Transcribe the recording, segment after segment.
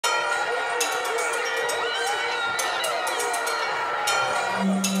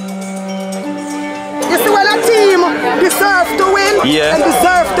deserve to win Yeah. and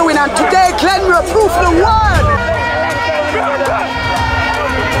deserve to win. And today, Glenmuir proved the world.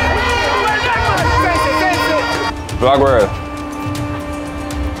 Vlog world.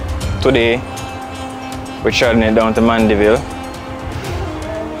 Today, we're shutting it down to Mandeville.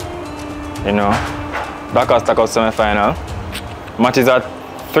 You know, Dacosta Cup semi-final. Match is at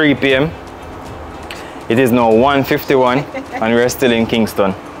 3 p.m. It is now 1:51 and we're still in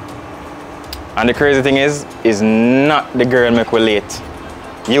Kingston. And the crazy thing is not the girl make we late.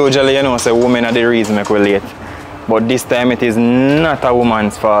 Usually, you know, say women are the reason make we late. But this time it is not a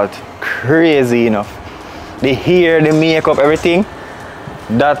woman's fault. Crazy enough. The hair, the makeup, everything,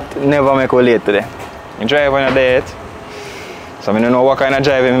 that never make we late today. You drive on a date. So I don't know what kind of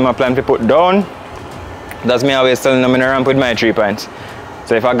driving I plan to put down. That's me always telling them in the ramp with my 3 points.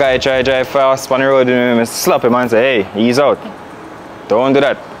 So if a guy try to drive fast on the road, I slap him and say, hey, ease out. Don't do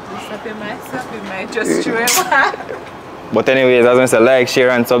that. Slap him, just show him. But anyways, as I say, like, share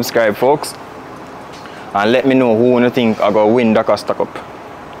and subscribe, folks. And let me know who you think are going to win the Dacosta Cup.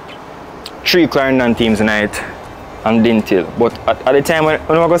 3 Clarendon teams tonight and Dinthill. But at the time when I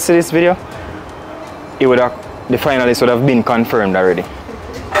go to see this video, the finalists would have been confirmed already.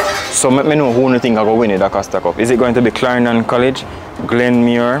 So let me know who you think are going to win the Dacosta Cup. Is it going to be Clarendon College,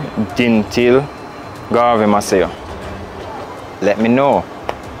 Glenmuir, Dinthill, Garvey Maceo? Let me know.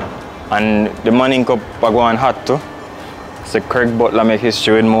 And the Manning Cup are going hot too. So Craig Butler make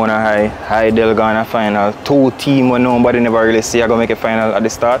history with Mona High, Highdale gone a final. 2 teams where nobody never really see are going to make a final at the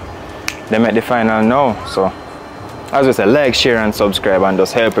start. They make the final now. So as I say, like, share and subscribe and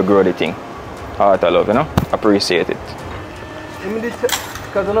just help you grow the thing. Heart of love, you know? Appreciate it.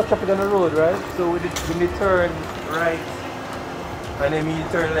 Because I'm not traffic on the road, right? So we did turn right, and then we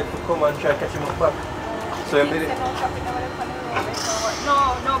turn left to come and try to catch him up back. So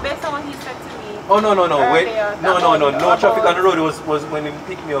no, based on what he said to me. Oh no, wait, no traffic on the road was when he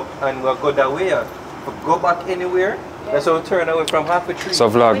picked me up and we'll go that way. Go back anywhere. Yeah. So we turn away from half a tree. So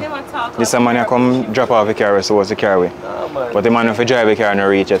vlog, this man here come drop off the car so what's the car way. But the man if he drive the car and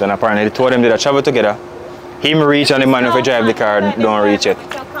reach it, and apparently they told them they travel together. Him reach and the man if he drive the car don't reach it.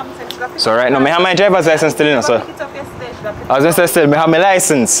 So right now, I have my driver's license still, you know, so I was going to say, I have my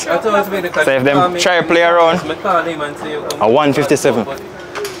license. So if them try to play around, a 1:57.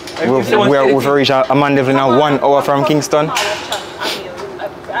 We've reached a Mandeville now 1 hour from Kingston.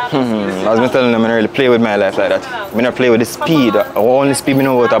 I was going to tell them I don't really play with my life like that. I don't play with the speed. The only speed I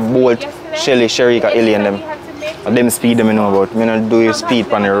know about a Bolt, Shelly, Sherika, Illy and them. And them speed I know about. I don't do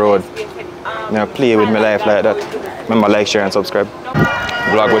speed on the road. I play with my life like that. Remember, like, share and subscribe.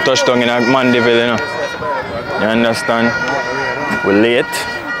 Vlog, we touched down in a Mandeville, you know. You understand? We're late.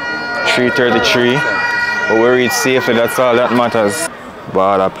 3:33. But we reach safely, that's all that matters.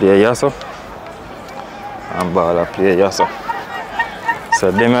 Ball play yasso. And ball play yasso.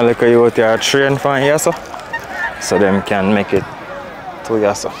 So them are like you out here train from yasso. So them can make it to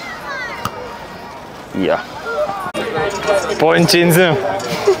yasso. Yeah. Punchings, you know.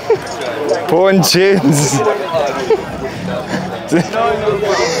 Punchings.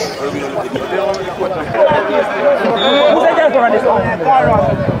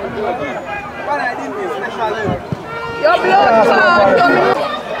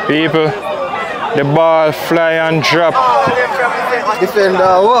 People, the ball fly and drop.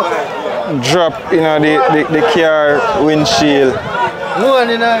 Defender, what? Drop in the car windshield.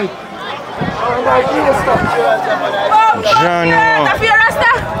 Jano.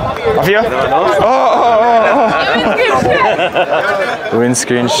 Afia? Oh.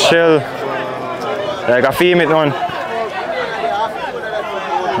 Windscreen shell. Like a female one.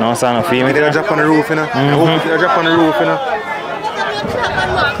 No, son, a female. They'll drop on the roof, you know. They'll drop on the roof, you know.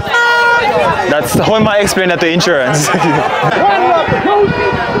 That's how am I explain that to insurance?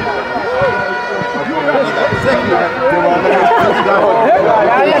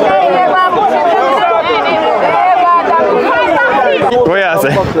 What you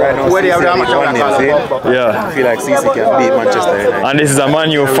say? Where they have the amateur one, yeah. I feel like CC can beat Manchester United. And this is a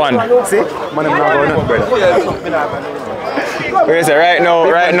Man U fan. See? Man, I'm not going up, brother. Where is it? Right now. I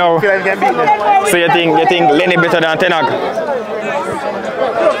feel like can beat them. So you think Lenny better than Tenag?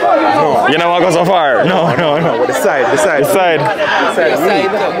 No. You know what goes so far? No. But the side.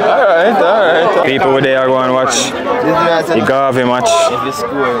 Alright. People there are going to watch the Garvey match.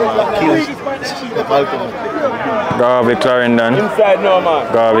 Garvey Clarendon.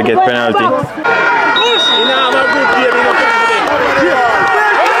 Garvey get penalty.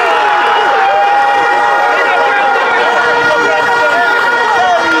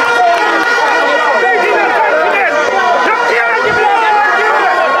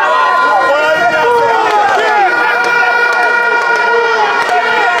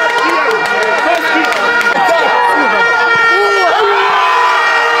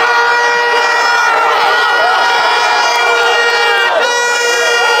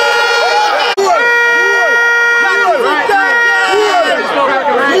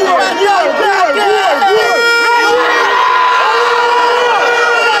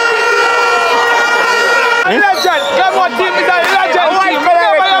 legend. Glenmuir team is a legend. One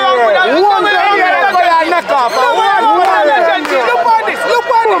color knock off. One legend. Look at this. Look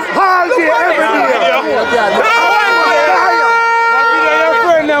at this. All day, every day. Your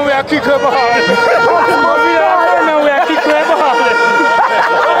friend now we are kick her ball. Now we are kick her ball.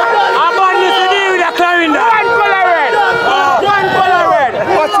 I'm on this today with a Clarendon. One color red. One color red.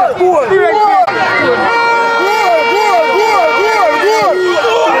 What's it? Goal.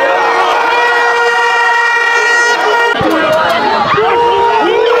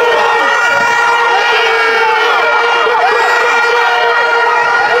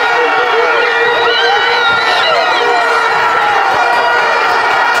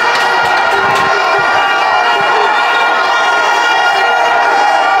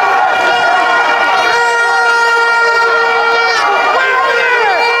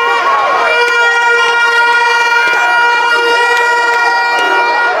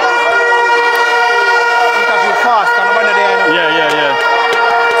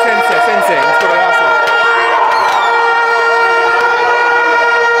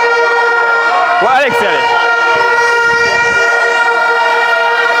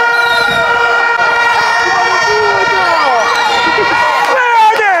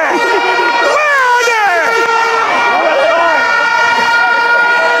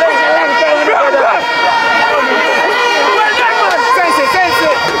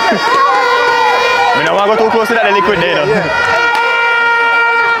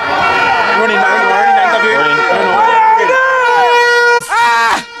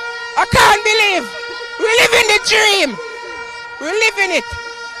 Dream! We're living it!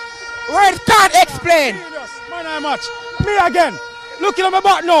 Words can't explain! Man, how much? Me again! Looking at my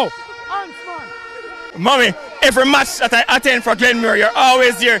back now! Mommy, every match that I attend for Glenmuir, you're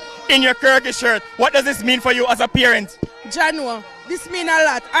always here in your Kirky shirt. What does this mean for you as a parent? January, this mean a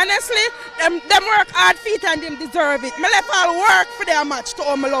lot. Honestly, them work hard feet and them deserve it. Me left all work for their match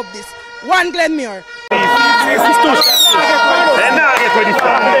to me love this. One Glenmuir.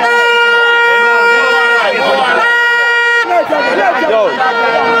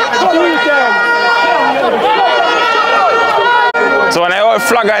 So when I all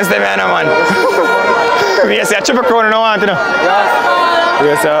flag against them, man. We say a triple crown and I want to know.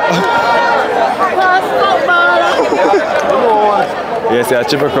 Yes, a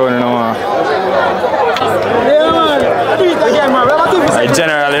triple crown and I want. Like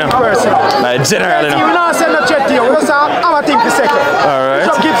general, you know. Like general, you know. We not send a check to you. We just have a team for second. Alright.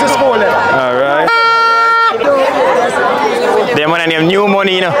 So keeps the score there. Alright. They want to name new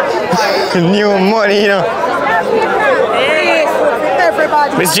money, you know. New money, you know.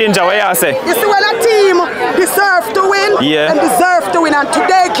 Everybody. Miss Ginger, what you say? You see when a team deserve to win and deserve to win, and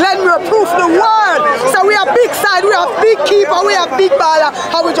today Glenmuir proved the world. So we are big side, we are big keeper, we are big baller,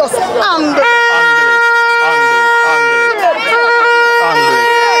 and we just angle.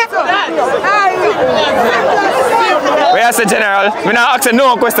 What you say, General? We not asking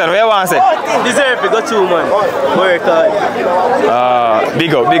no question. What you want to say? Deserve to go 2 man. Work hard.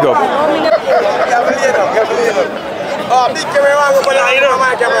 Big up, big up.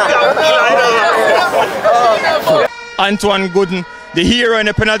 Antoine Gooden, the hero in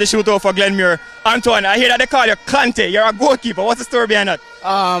the penalty shootout for Glenmuir. Antoine, I hear that they call you Clanty. You're a goalkeeper. What's the story behind that?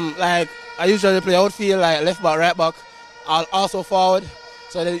 Like I usually play outfield, like left back, right back, also forward.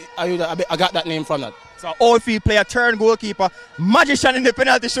 So I got that name from that. So outfield player, turn goalkeeper, magician in the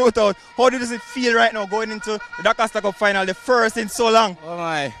penalty shootout. How does it feel right now going into the Dacosta Cup final, the first in so long? Oh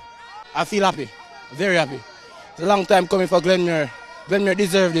my, I feel happy, very happy. It's a long time coming for Glenmuir. Glenmuir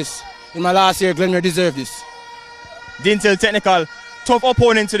deserve this. In my last year, Glenmuir deserve this. Dinthill technical, tough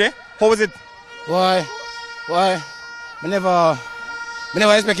opponent today. How was it? Why? I never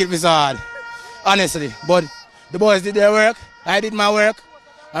expect it was hard, honestly. But the boys did their work, I did my work,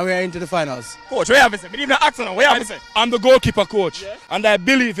 and we are into the finals. Coach, what have you said? We didn't ask now. What have you said? I'm the goalkeeper coach, and I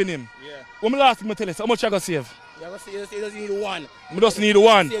believe in him. When I last time I tell you, how much I got save? You just need one. I just need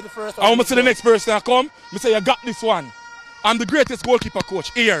one. Save the first I want to see the next person come. I say, you got this one. I'm the greatest goalkeeper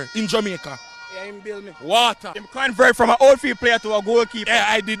coach here in Jamaica. Yeah, him build me. Water. You convert from an outfield player to a goalkeeper. Yeah,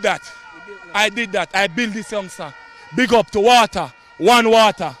 I did that. I did that. I built this youngster. Big up to Water. One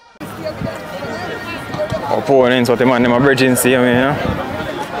Water. Opponents, what the man them a bridging see me, you know.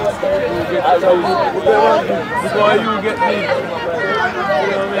 Before you get me.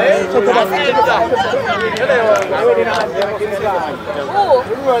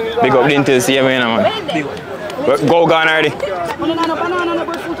 Big up Dinthill see me, you know, man. Go gone already.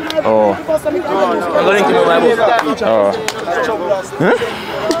 Oh. Oh. Huh?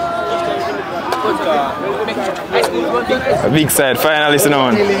 A big side finalist, you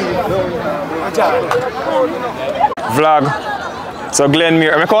know, man. Vlog. So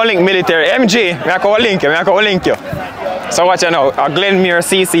Glenmuir, I call link military. MG, I call link you. So watch out now, a Glenmuir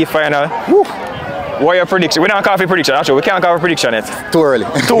CC final. Woo. What are your prediction? We don't have a prediction actually, we can't have a prediction yet. Too early.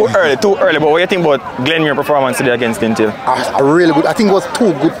 too early, but what do you think about Glenmuir performance today against Dinthill? Really good. I think it was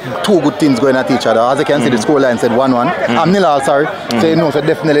two good teams going at each other. As you can see, the scoreline said 1-1. I'm nil all, sorry. So you know, so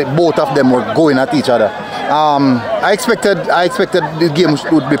definitely both of them were going at each other. I expected the game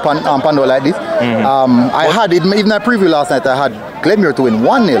would be Pando like this. I had it, even in my preview last night, I had Glenmuir to win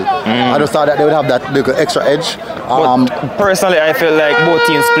 1-0. I just thought that they would have that little extra edge. Personally, I feel like both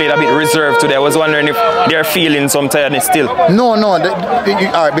teams played a bit reserved today. I was wondering if they're feeling some tiredness still. No,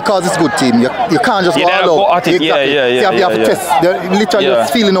 alright, because it's a good team. You can't just go all out. Exactly. You have to test. They're literally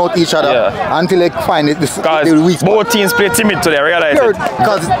just feeling out each other until they find it. The weak spot. Both teams play timid today, I realize it.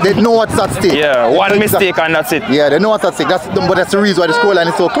 Because they know what's at stake. Yeah, one mistake and that's it. Yeah, they know what's at stake. But that's the reason why the scoreline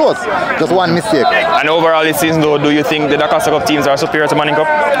is so close. Just one mistake. And overall this season though, do you think the Dacosta Cup teams are superior to Manning Cup?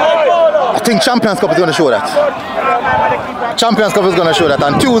 I think Champions Cup is going to show that. Champions Cup is going to show that.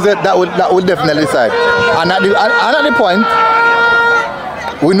 And Tuesday, that will definitely decide. And at the point,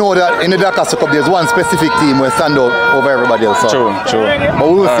 we know that in the Dacosta Cup there's one specific team will stand out over everybody else. So. True. But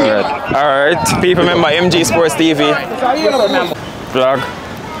we will see. Alright, people remember MG Sports TV. Vlog.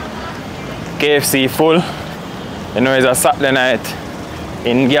 KFC full. You know it's a Saturday night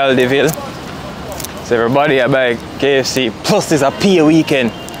in Dinthill. So everybody I buy KFC. Plus it's a pay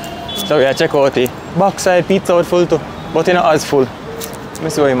weekend. So we check out the backside pizza out full too. But it's not as full. Let me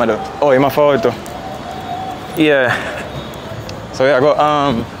see what you do. Oh, you forward too. Yeah. So we go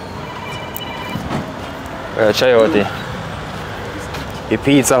we'll try out the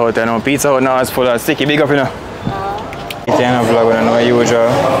pizza hut. You know, pizza hut now is full of sticky. Big up, you know. It's in a vlog, I know usual.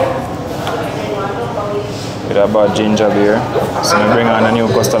 With a bad ginger beer. So I bring on a new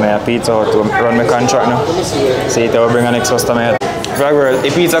customer at Pizza Hut to run my contract now. See if I will bring a next customer. Vlog world,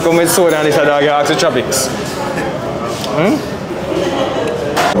 if pizza come with soda and this a dog, you ask the tropics.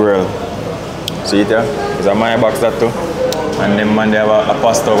 Grill. See it here? It's a my box that too. And then man they have a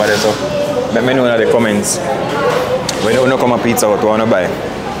pasta over there too. Let me know in the comments. When you come a Pizza Hut, what you want to buy?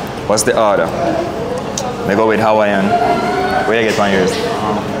 What's the order? I go with Hawaiian. Where you get one yours?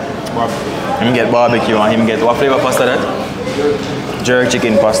 Him get barbecue and him get what flavor pasta that? Jerk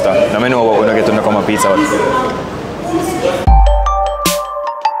chicken pasta. Let me know what we're gonna get to come a Pizza Hut.